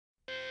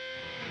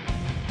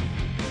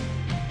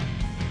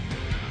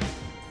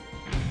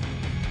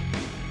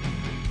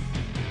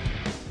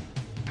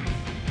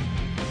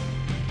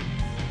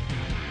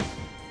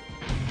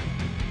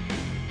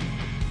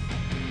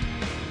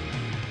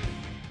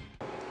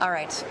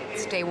Alright,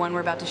 it's day one. We're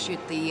about to shoot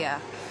the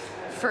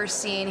first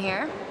scene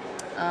here,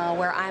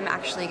 where I'm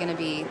actually going to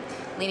be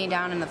leaning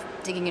down and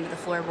digging into the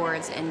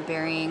floorboards and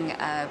burying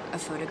a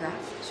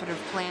photograph, sort of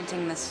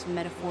planting this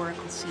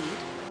metaphorical seed.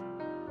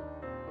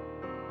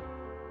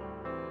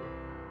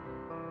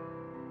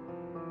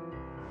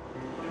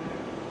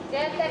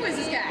 Who is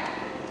this guy?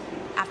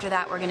 After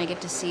that, we're going to get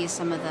to see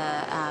some of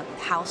the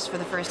house for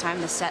the first time,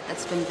 the set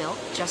that's been built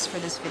just for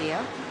this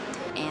video.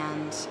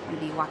 And I'm going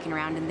to be walking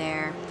around in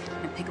there. I'm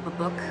going to pick up a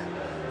book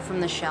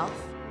from the shelf.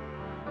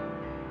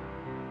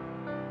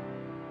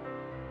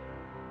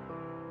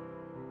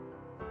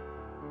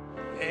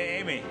 Hey,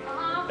 Amy,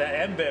 that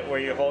end bit where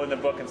you're holding the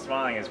book and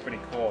smiling is pretty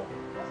cool.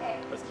 Okay.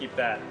 Let's keep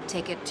that.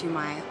 Take it to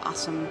my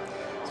awesome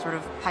sort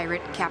of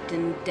pirate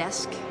captain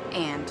desk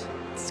and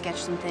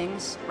sketch some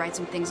things, write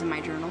some things in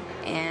my journal,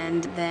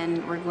 and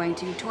then we're going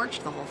to torch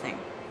the whole thing.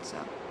 So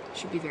it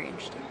should be very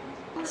interesting.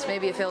 This may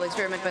be a failed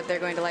experiment, but they're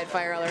going to light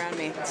fire all around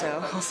me,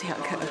 so we'll see how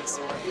it goes.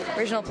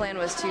 Original plan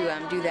was to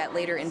do that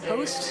later in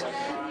post,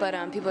 but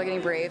people are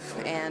getting brave,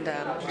 and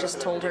just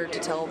told her to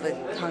tell the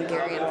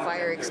Hungarian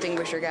fire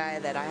extinguisher guy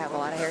that I have a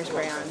lot of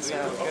hairspray on, so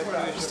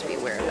just to be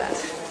aware of that.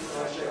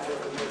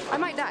 I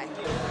might die.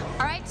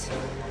 Alright,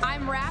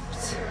 I'm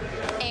wrapped,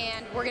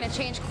 and we're gonna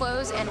change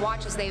clothes and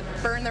watch as they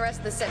burn the rest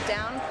of the set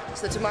down,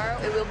 so that tomorrow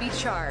it will be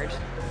charred.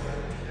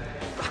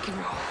 Rock and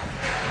roll.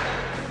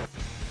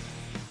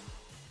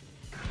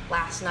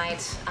 Last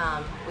night,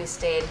 we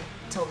stayed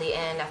till the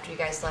end after you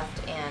guys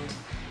left, and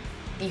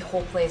the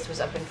whole place was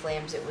up in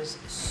flames. It was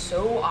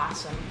so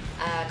awesome.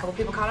 A couple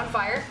people caught on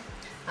fire.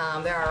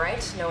 They're all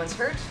right. No one's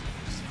hurt.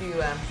 Just a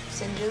few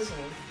singes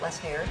and less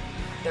hair.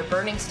 They're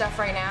burning stuff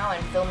right now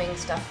and filming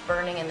stuff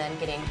burning and then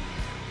getting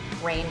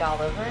rained all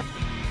over.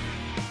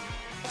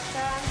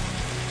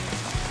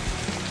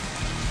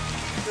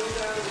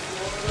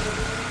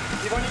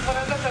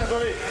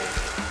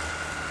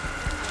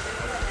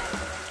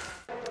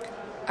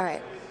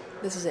 Alright,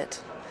 this is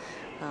it.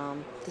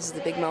 This is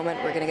the big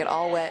moment. We're gonna get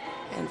all wet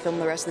and film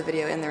the rest of the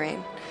video in the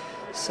rain.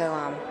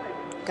 So,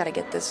 gotta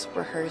get this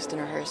rehearsed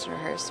and rehearsed and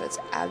rehearsed so it's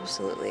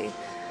absolutely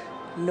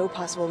no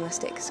possible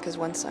mistakes, because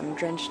once I'm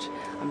drenched,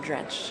 I'm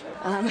drenched.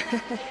 But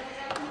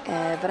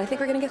I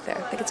think we're gonna get there.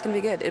 I think it's gonna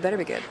be good. It better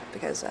be good,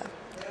 because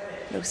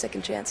no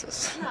second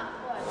chances.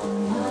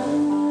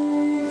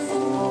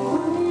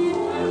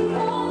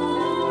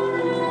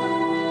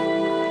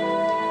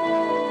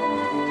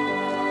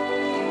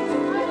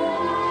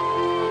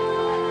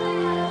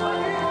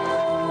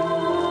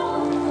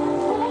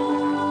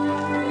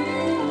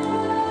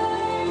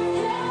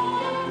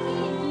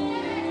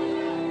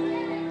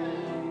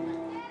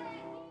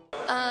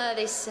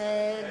 They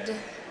said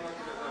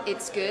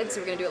it's good, so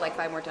we're gonna do it like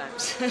 5 more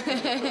times.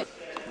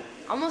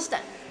 Almost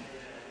done.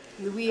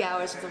 In the wee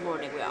hours of the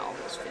morning, we are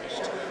almost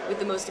finished with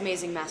the most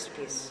amazing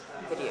masterpiece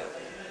video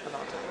of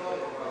all time.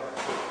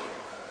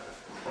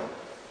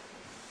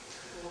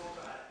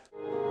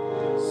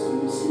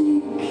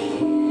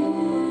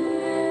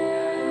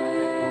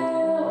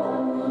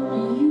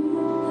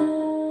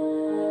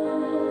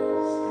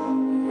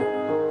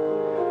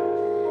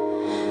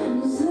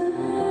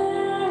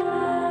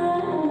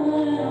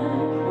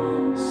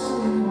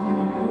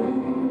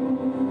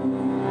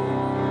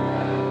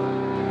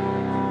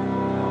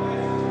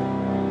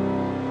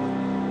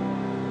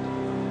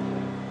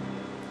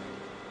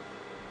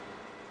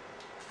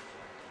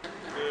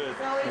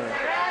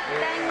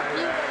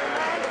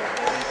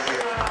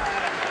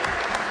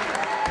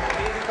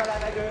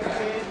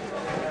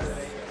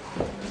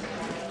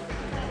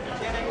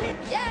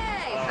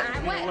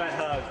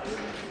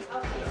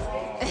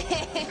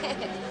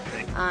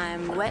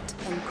 I'm wet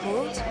and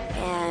cold,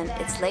 and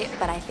it's late,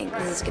 but I think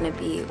this is going to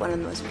be one of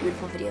the most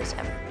beautiful videos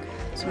ever.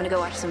 So I'm going to go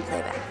watch some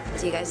playback.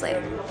 See you guys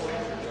later.